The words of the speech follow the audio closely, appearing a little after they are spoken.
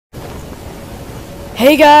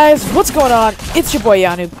Hey guys, what's going on? It's your boy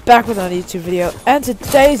Yanu, back with another YouTube video, and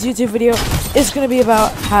today's YouTube video is going to be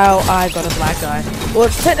about how I got a black eye. Well,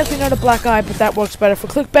 it's technically not a black eye, but that works better for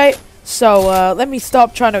clickbait, so let me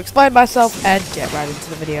stop trying to explain myself and get right into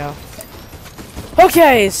the video.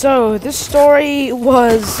 Okay, so this story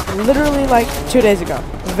was literally like 2 days ago.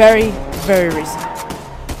 Very, very recent.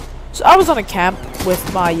 So I was on a camp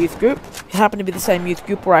with my youth group. It happened to be the same youth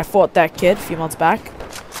group where I fought that kid a few months back.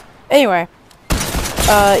 Anyway.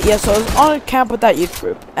 Yeah, so I was on a camp with that youth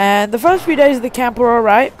group, and the first few days of the camp were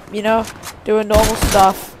alright, you know, doing normal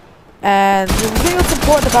stuff, and the thing that's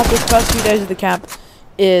important about this first few days of the camp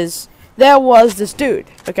is there was this dude,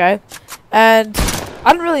 okay, and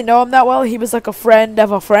I didn't really know him that well. He was like a friend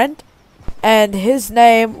of a friend, and his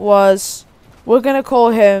name was, we're gonna call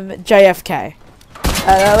him JFK.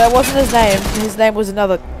 That wasn't his name was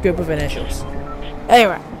another group of initials.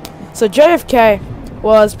 Anyway, so JFK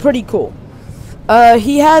was pretty cool.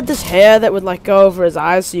 He had this hair that would like go over his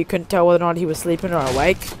eyes so you couldn't tell whether or not he was sleeping or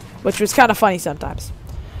awake, which was kind of funny sometimes.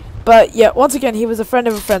 But yeah, once again, he was a friend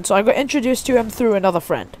of a friend, so I got introduced to him through another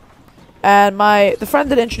friend. And the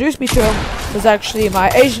friend that introduced me to him was actually my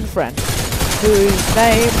Asian friend, whose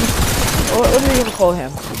name, what do we even call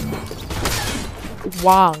him?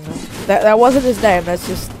 Wang. That wasn't his name, that's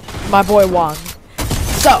just my boy Wang.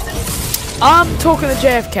 So, I'm talking to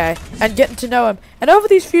JFK and getting to know him, and over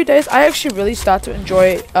these few days I actually really start to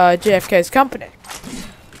enjoy JFK's company.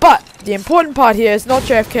 But the important part here is not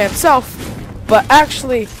JFK himself, but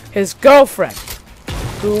actually his girlfriend,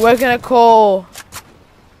 who we're gonna call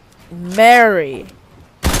Mary.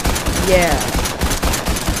 Yeah.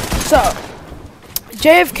 So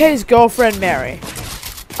JFK's girlfriend Mary,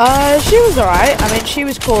 she was alright. I mean, she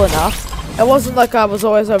was cool enough. It wasn't like I was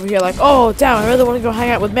always over here like, oh damn, I really want to go hang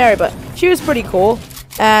out with Mary, but she was pretty cool.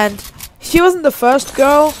 And she wasn't the first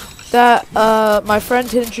girl that my friend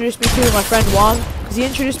had introduced me to, my friend Wang, because he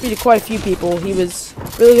introduced me to quite a few people. He was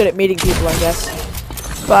really good at meeting people, I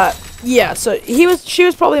guess. But yeah, so she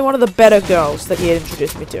was probably one of the better girls that he had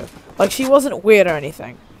introduced me to. Like, she wasn't weird or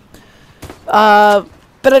anything. But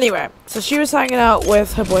anyway, so she was hanging out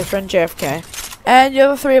with her boyfriend JFK, and the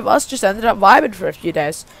other three of us just ended up vibing for a few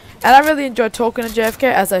days. And I really enjoyed talking to JFK,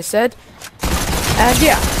 as I said. And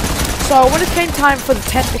yeah, so when it came time for the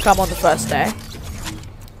tent to come on the first day,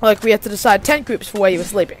 like, we had to decide tent groups for where you were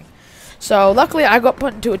sleeping. So luckily I got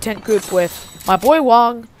put into a tent group with my boy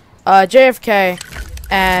Wang, JFK,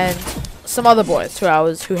 and some other boys who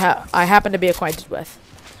I happened to be acquainted with.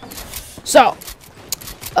 So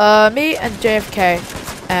me and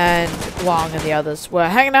JFK and Wang and the others were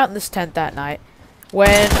hanging out in this tent that night,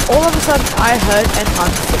 when all of a sudden I heard an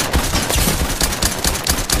unzipping.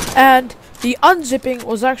 And the unzipping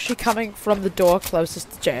was actually coming from the door closest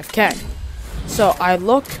to JFK. So I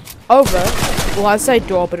look over, well, I say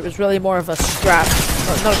door, but it was really more of a strap,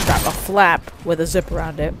 not a strap, a flap with a zip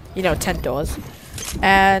around it. You know, tent doors.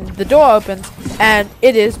 And the door opens, and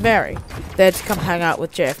it is Mary. There to come hang out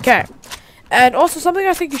with JFK. And also, something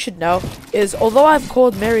I think you should know is, although I've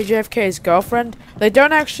called Mary JFK's girlfriend, they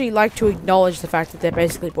don't actually like to acknowledge the fact that they're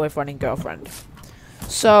basically boyfriend and girlfriend.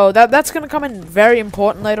 So that's going to come in very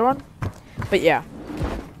important later on. But yeah.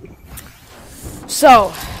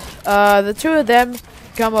 So, the two of them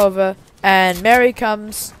come over, and Mary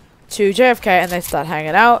comes to JFK, and they start hanging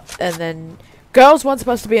out. And then girls weren't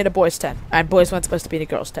supposed to be in a boys' tent, and boys weren't supposed to be in a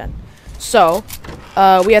girls' tent. So,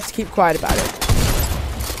 we had to keep quiet about it.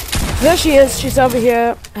 There she is, she's over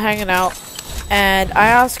here hanging out, and I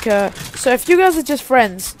ask her, so if you guys are just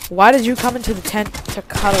friends, why did you come into the tent to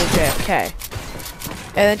cuddle JFK?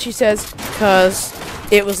 And then she says, because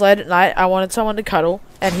it was late at night, I wanted someone to cuddle,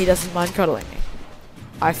 and he doesn't mind cuddling me.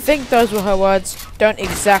 I think those were her words, don't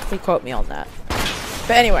exactly quote me on that.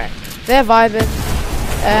 But anyway, they're vibing,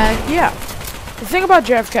 and yeah. The thing about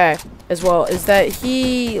JFK, as well, is that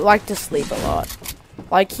he liked to sleep a lot.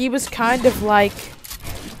 Like, he was kind of like,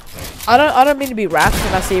 I don't mean to be rash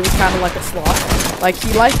when I say he was kind of like a sloth. Like,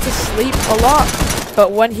 he liked to sleep a lot,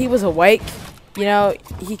 but when he was awake, you know,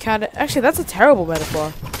 he kind of, actually, that's a terrible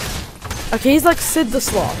metaphor. Okay, he's like Sid the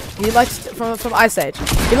Sloth. He likes, from Ice Age.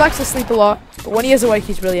 He likes to sleep a lot, but when he is awake,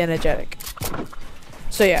 he's really energetic.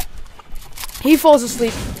 So yeah, he falls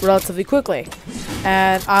asleep relatively quickly,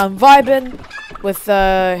 and I'm vibing with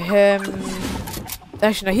him.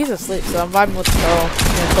 Actually, no, he's asleep, so I'm vibing with the girl,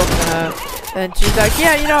 you know, talking to her. And she's like,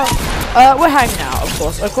 yeah, you know, we're hanging out, of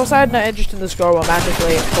course. Of course, I had no interest in this girl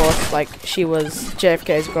romantically, of course. Like, she was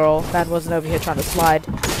JFK's girl. Man wasn't over here trying to slide.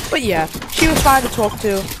 But yeah, she was fine to talk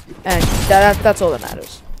to, and that's all that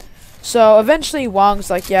matters. So eventually, Wang's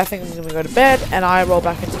like, yeah, I think I'm gonna go to bed, and I roll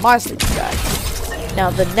back into my sleeping bag. Now,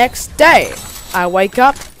 the next day, I wake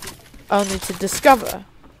up only to discover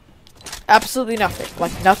absolutely nothing.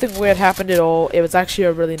 Like, nothing weird happened at all. It was actually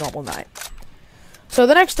a really normal night. So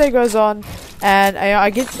the next day goes on, and I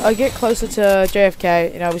get closer to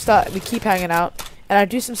JFK. You know, we keep hanging out, and I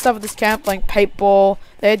do some stuff at this camp, like paintball.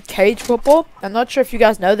 They had cage football. I'm not sure if you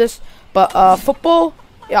guys know this, but football.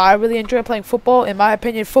 Yeah, I really enjoy playing football. In my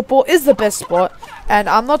opinion, football is the best sport, and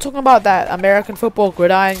I'm not talking about that American football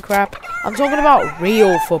gridiron crap. I'm talking about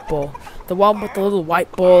real football, the one with the little white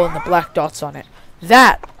ball and the black dots on it.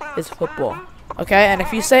 That is football, okay? And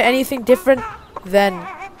if you say anything different, then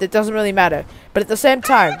it doesn't really matter. But at the same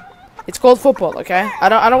time, it's called football, okay? I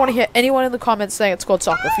don't want to hear anyone in the comments saying it's called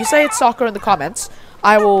soccer. If you say it's soccer in the comments,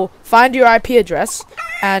 I will find your IP address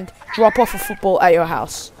and drop off a football at your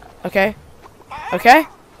house, okay? Okay?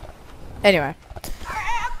 Anyway.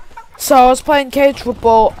 So I was playing cage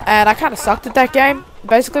football, and I kind of sucked at that game.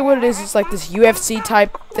 Basically what it is like this UFC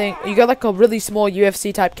type thing. You got like a really small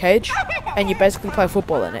UFC type cage, and you basically play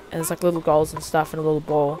football in it. And there's like little goals and stuff and a little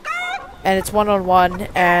ball. And it's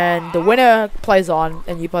 1-on-1, and the winner plays on,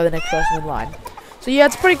 and you play the next person in line. So yeah,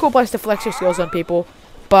 it's a pretty cool place to flex your skills on people,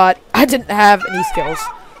 but I didn't have any skills.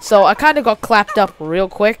 So I kind of got clapped up real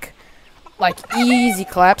quick. Like, easy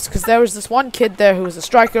claps, because there was this one kid there who was a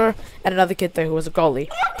striker, and another kid there who was a goalie.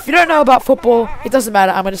 If you don't know about football, it doesn't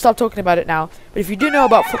matter, I'm going to stop talking about it now. But if you do know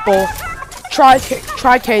about football, try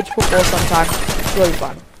cage football sometime. It's really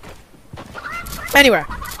fun. Anyway.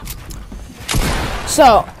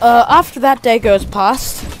 So, after that day goes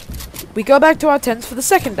past, we go back to our tents for the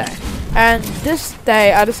second day. And this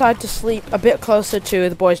day, I decided to sleep a bit closer to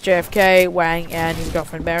the boys JFK, Wang, and his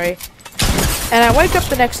girlfriend Mary. And I wake up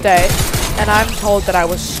the next day, and I'm told that I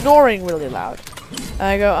was snoring really loud. And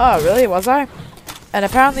I go, oh, really? Was I? And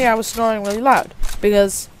apparently I was snoring really loud.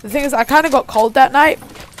 Because the thing is, I kind of got cold that night,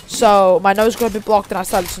 so my nose got a bit blocked and I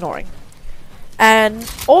started snoring. And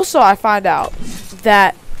also I find out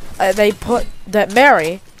that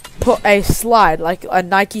Mary put a slide, like a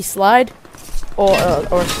Nike slide, or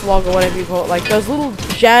a slog, or whatever you call it, like those little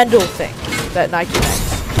jandal things that Nike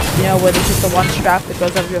makes. You know, where there's just the one strap that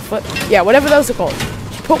goes over your foot. Yeah, whatever those are called.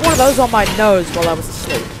 She put one of those on my nose while I was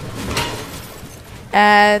asleep.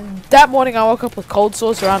 And that morning I woke up with cold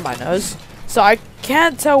sores around my nose. So I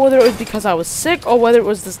can't tell whether it was because I was sick or whether it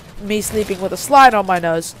was me sleeping with a slide on my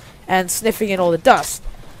nose and sniffing in all the dust.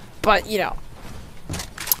 But, you know.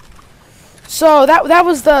 So that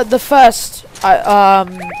was the first,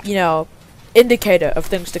 you know, indicator of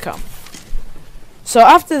things to come. So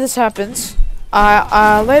after this happens,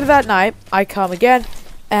 later that night, I come again,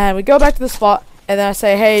 and we go back to the spot, and then I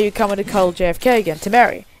say, hey, you coming to cuddle JFK again, to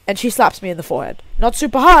Mary. And she slaps me in the forehead. Not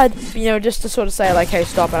super hard, but, you know, just to sort of say, like, hey,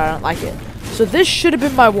 stop it, I don't like it. So this should have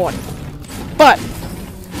been my warning. But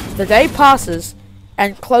the day passes,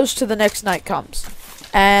 and close to the next night comes.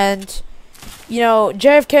 And, you know,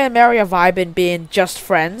 JFK and Mary are vibing, being just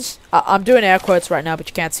friends. I'm doing air quotes right now, but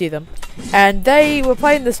you can't see them. And they were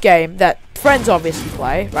playing this game that friends obviously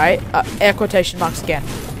play, right? Air quotation marks again,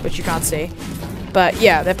 which you can't see. But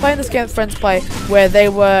yeah, they're playing this game that friends play, where they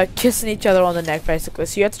were kissing each other on the neck, basically.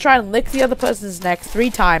 So you have to try and lick the other person's neck 3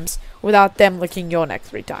 times without them licking your neck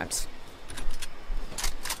 3 times.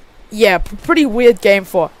 Yeah, pretty weird game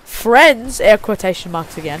for friends, air quotation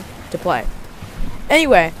marks again, to play.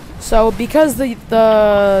 Anyway, so because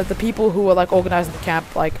the people who were like organizing the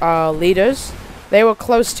camp, like our leaders, they were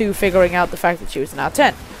close to figuring out the fact that she was in our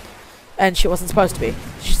tent. And she wasn't supposed to be.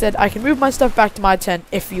 She said, I can move my stuff back to my tent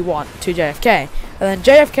if you want, to JFK. And then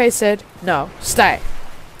JFK said, no, stay.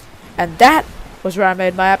 And that was where I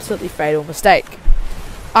made my absolutely fatal mistake.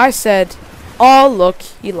 I said, oh, look,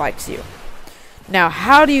 he likes you. Now,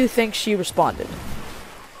 how do you think she responded?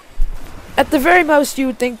 At the very most, you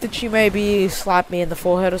would think that she maybe slapped me in the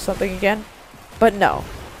forehead or something again. But no.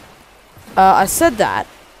 I said that,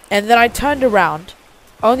 and then I turned around,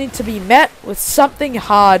 only to be met with something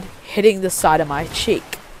hard hitting the side of my cheek,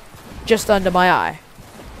 just under my eye.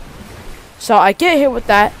 So I get hit with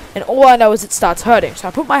that, and all I know is it starts hurting. So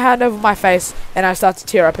I put my hand over my face, and I start to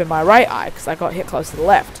tear up in my right eye, because I got hit close to the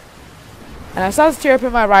left. And I started to tear up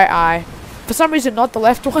in my right eye. For some reason, not the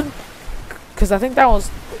left one, because I think that was,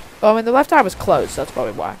 I mean, the left eye was closed, so that's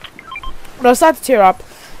probably why. But I started to tear up,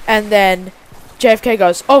 and then JFK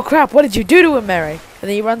goes, oh crap, what did you do to him, Mary? And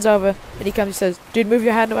then he runs over, and he comes and says, dude, move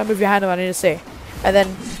your hand away, I need to see. And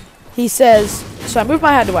then he says, so I move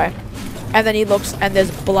my hand away, and then he looks, and there's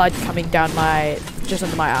blood coming down just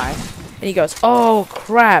under my eye. And he goes, oh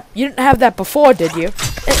crap, you didn't have that before, did you?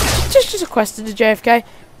 And just a question to JFK.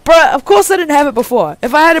 Bruh, of course I didn't have it before.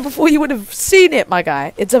 If I had it before, you would have seen it, my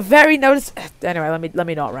guy. It's a very Anyway, let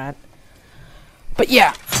me not rant. But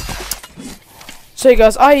yeah. So he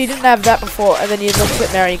goes, oh, you didn't have that before. And then he looks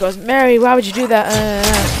at Mary. He goes, Mary, why would you do that?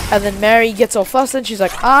 And then Mary gets all flustered. And she's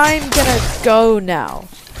like, I'm gonna go now.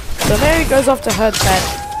 So Mary goes off to her tent.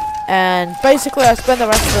 And basically, I spend the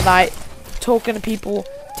rest of the night talking to people,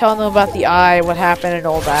 telling them about the eye, what happened, and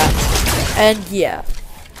all that. And yeah.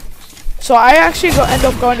 So I actually end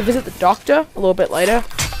up going to visit the doctor a little bit later.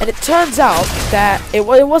 And it turns out that it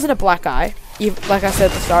wasn't a black eye. Like I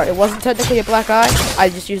said at the start, it wasn't technically a black eye. I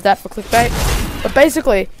just used that for clickbait. But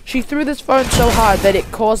basically, she threw this phone so hard that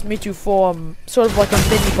it caused me to form sort of like a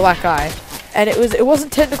mini black eye. And it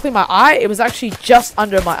wasn't technically my eye, it was actually just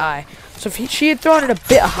under my eye. So if she had thrown it a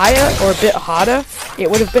bit higher or a bit harder, it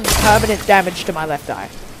would have been permanent damage to my left eye.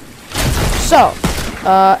 So,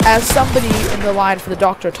 as somebody in the line for the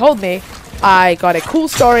doctor told me, I got a cool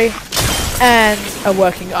story and a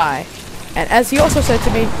working eye. And as he also said to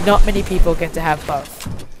me, not many people get to have both.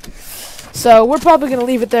 So we're probably going to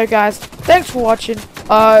leave it there, guys. Thanks for watching.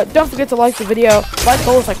 Don't forget to like the video. My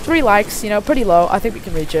goal is like 3 likes, you know, pretty low. I think we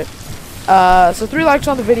can reach it. So 3 likes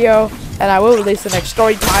on the video, and I will release the next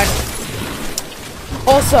story time.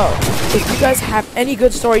 Also, if you guys have any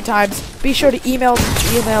good story times, be sure to email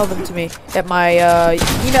them to me at my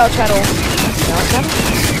email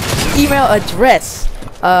address,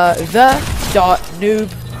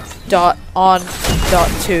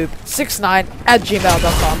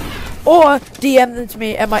 the.noob.on.tube69@gmail.com, or DM them to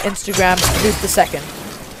me at my Instagram, noob2nd.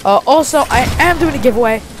 Also, I am doing a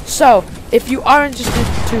giveaway, so if you are interested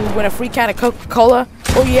to win a free can of Coca-Cola,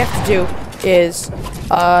 all you have to do is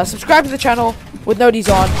subscribe to the channel with noties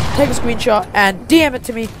on, take a screenshot, and DM it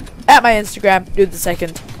to me at my Instagram,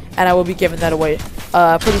 noob2nd, and I will be giving that away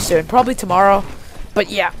pretty soon, probably tomorrow. But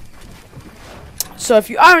yeah. So if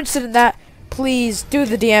you are interested in that, please do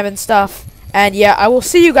the DM and stuff. And yeah, I will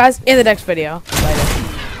see you guys in the next video.